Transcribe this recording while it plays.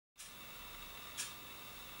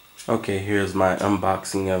Okay, here's my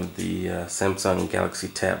unboxing of the Samsung Galaxy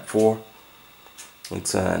Tab 4.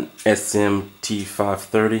 It's an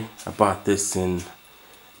SMT530. I bought this in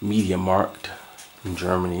Media Markt in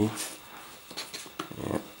Germany.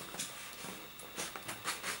 Yeah.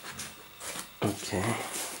 Okay,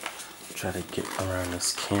 try to get around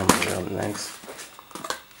this camera real nice.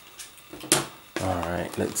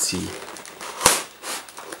 Alright, let's see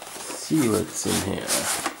what's in here.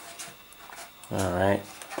 Alright,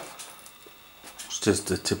 it's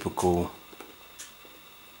just a typical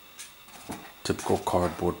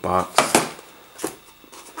cardboard box.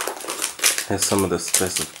 Has some of the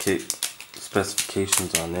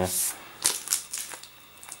specifications on there.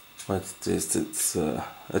 What's this? It's a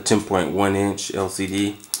 10.1 inch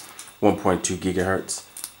LCD, 1.2 gigahertz.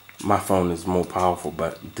 My phone is more powerful,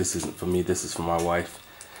 but this isn't for me. This is for my wife.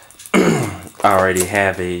 I already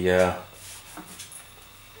have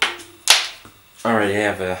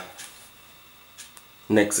a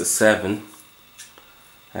Nexus 7.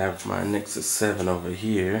 I have my Nexus 7 over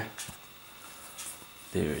here.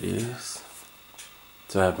 There it is.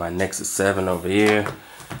 So I have my Nexus 7 over here.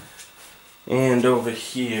 And over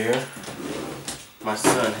here, my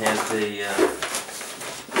son has a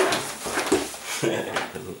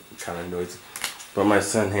kind of noisy, but my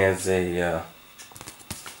son has a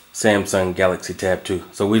Samsung Galaxy Tab 2.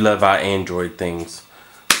 So we love our Android things.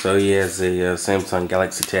 So he has a Samsung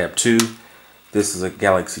Galaxy Tab 2. This is a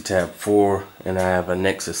Galaxy Tab 4, and I have a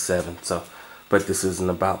Nexus 7. So, but this isn't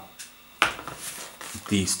about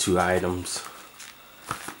these two items.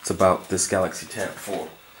 It's about this Galaxy Tab 4.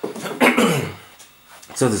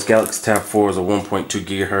 So this Galaxy Tab 4 is a 1.2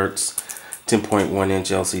 gigahertz, 10.1 inch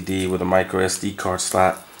LCD with a micro SD card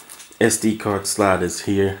slot. SD card slot is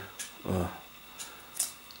here.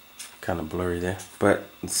 Kind of blurry there, but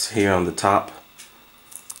it's here on the top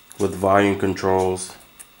with volume controls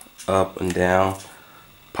up and down.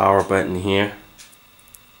 Power button here.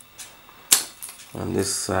 On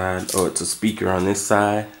this side, oh, it's a speaker on this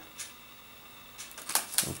side.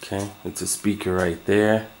 Okay, it's a speaker right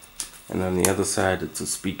there. And on the other side, it's a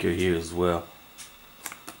speaker here as well.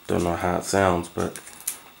 Don't know how it sounds, but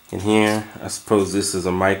in here, I suppose this is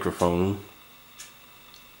a microphone.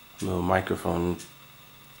 A little microphone,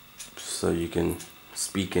 so you can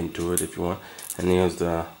speak into it if you want. And here's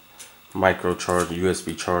the micro charge,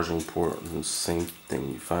 USB charging port. It's the same thing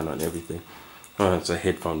you find on everything. Oh, it's a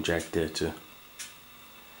headphone jack there too.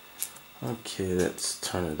 Okay, let's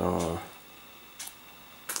turn it on.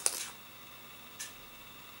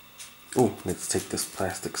 Oh, let's take this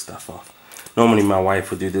plastic stuff off. Normally my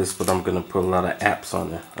wife would do this, but I'm gonna put a lot of apps on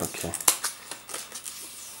there. Okay.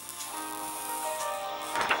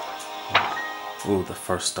 Ooh, the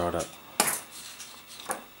first startup.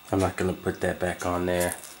 I'm not gonna put that back on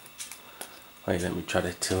there. Wait, let me try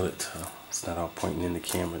to tilt it so it's not all pointing in the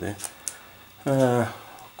camera there.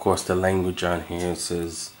 Of course, the language on here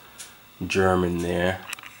says German there.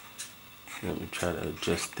 Let me try to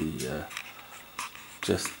adjust the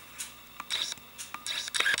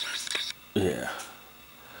yeah.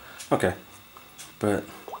 Okay, but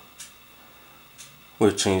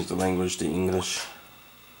we'll change the language to English.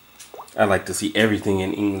 I like to see everything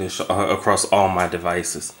in English across all my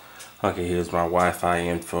devices. Okay, here's my Wi-Fi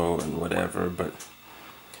info and whatever, but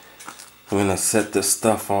I'm gonna set this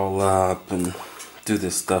stuff all up and do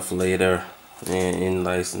this stuff later. In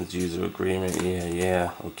license user agreement,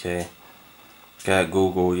 yeah, okay. Got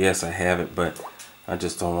Google, yes, I have it, but I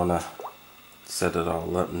just don't wanna set it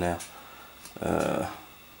all up now.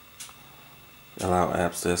 Allow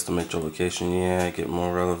apps to estimate your location, yeah. Get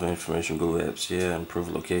more relevant information, Google Apps, yeah. Improve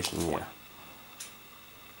location, yeah.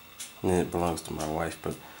 And it belongs to my wife,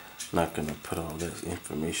 but I'm not gonna put all this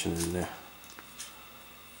information in there.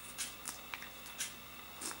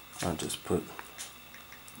 I'll just put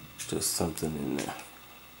just something in there.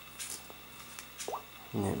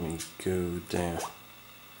 Let me go down.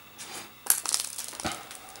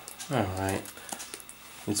 Alright.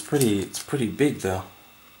 It's pretty big though.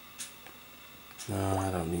 No, I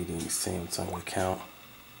don't need any Samsung account.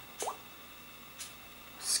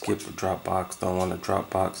 Skip a Dropbox, don't want a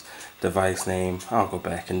Dropbox. Device name, I'll go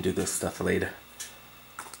back and do this stuff later.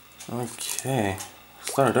 Okay,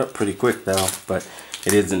 started up pretty quick though, but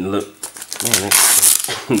it doesn't look, man,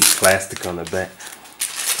 there's plastic on the back.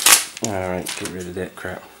 Alright, get rid of that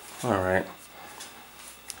crap. Alright,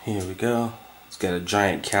 here we go. It's got a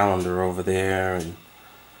giant calendar over there and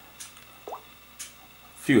a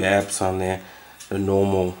few apps on there. The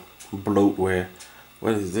normal bloatware.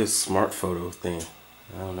 What is this smart photo thing?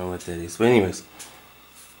 I don't know what that is. But anyways,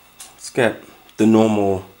 it's got the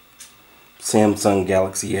normal Samsung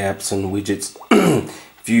Galaxy apps and widgets.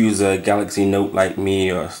 If you use a Galaxy Note like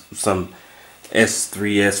me or some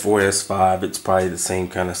S3, S4, S5, it's probably the same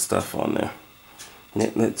kind of stuff on there.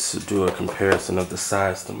 Let's do a comparison of the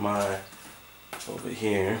size to mine over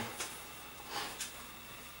here.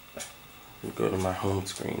 Go to my home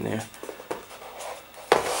screen there.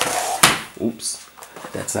 Oops,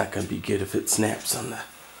 that's not gonna be good if it snaps on the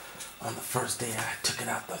first day I took it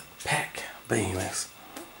out the pack. But anyways,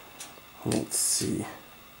 let's see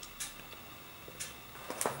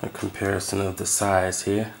a comparison of the size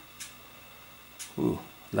here. Ooh,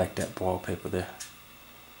 like that wallpaper there.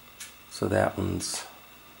 So that one's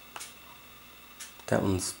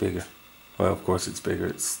bigger. Well, of course it's bigger.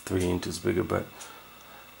 It's 3 inches bigger, but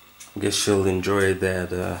I guess she'll enjoy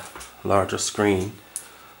that larger screen,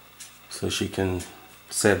 so she can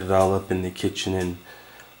set it all up in the kitchen and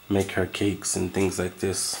make her cakes and things like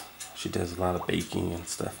this. She does a lot of baking and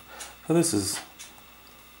stuff. So this is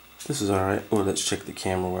alright. Oh, let's check the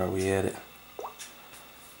camera while we at it.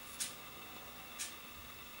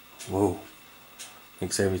 Whoa.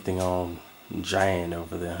 Makes everything all giant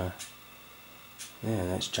over there, huh? Yeah,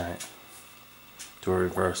 that's giant. Do a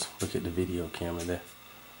reverse. Look at the video camera there.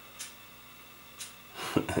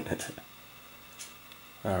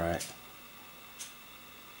 Alright.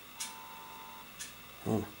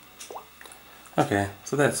 Okay,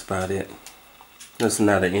 so that's about it. This is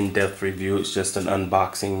not an in-depth review, it's just an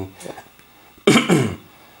unboxing.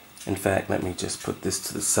 In fact, let me just put this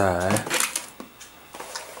to the side.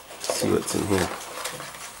 See what's in here.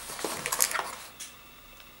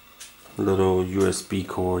 Little USB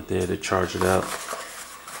cord there to charge it up.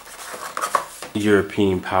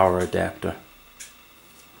 European power adapter.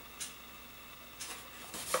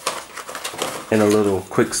 And a little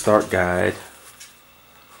quick start guide.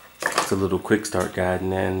 It's a little quick start guide,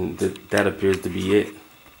 and then that appears to be it.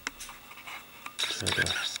 Try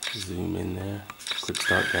to zoom in there. Quick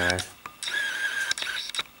start guide.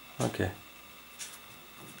 Okay.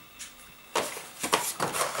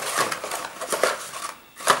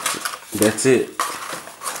 That's it.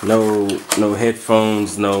 No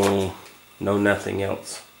headphones, no nothing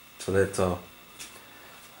else. So that's all.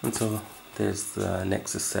 And so there's the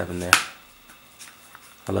Nexus 7 there.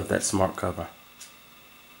 I love that smart cover.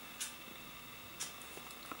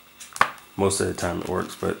 Most of the time it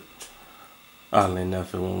works, but oddly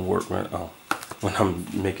enough it won't work when I'm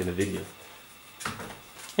making a video.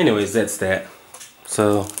 Anyways, that's that.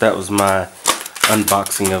 So that was my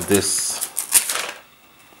unboxing of this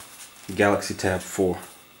Galaxy Tab 4.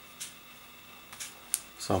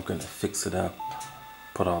 So I'm gonna fix it up,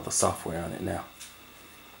 put all the software on it now.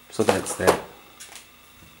 So that's that.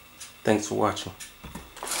 Thanks for watching.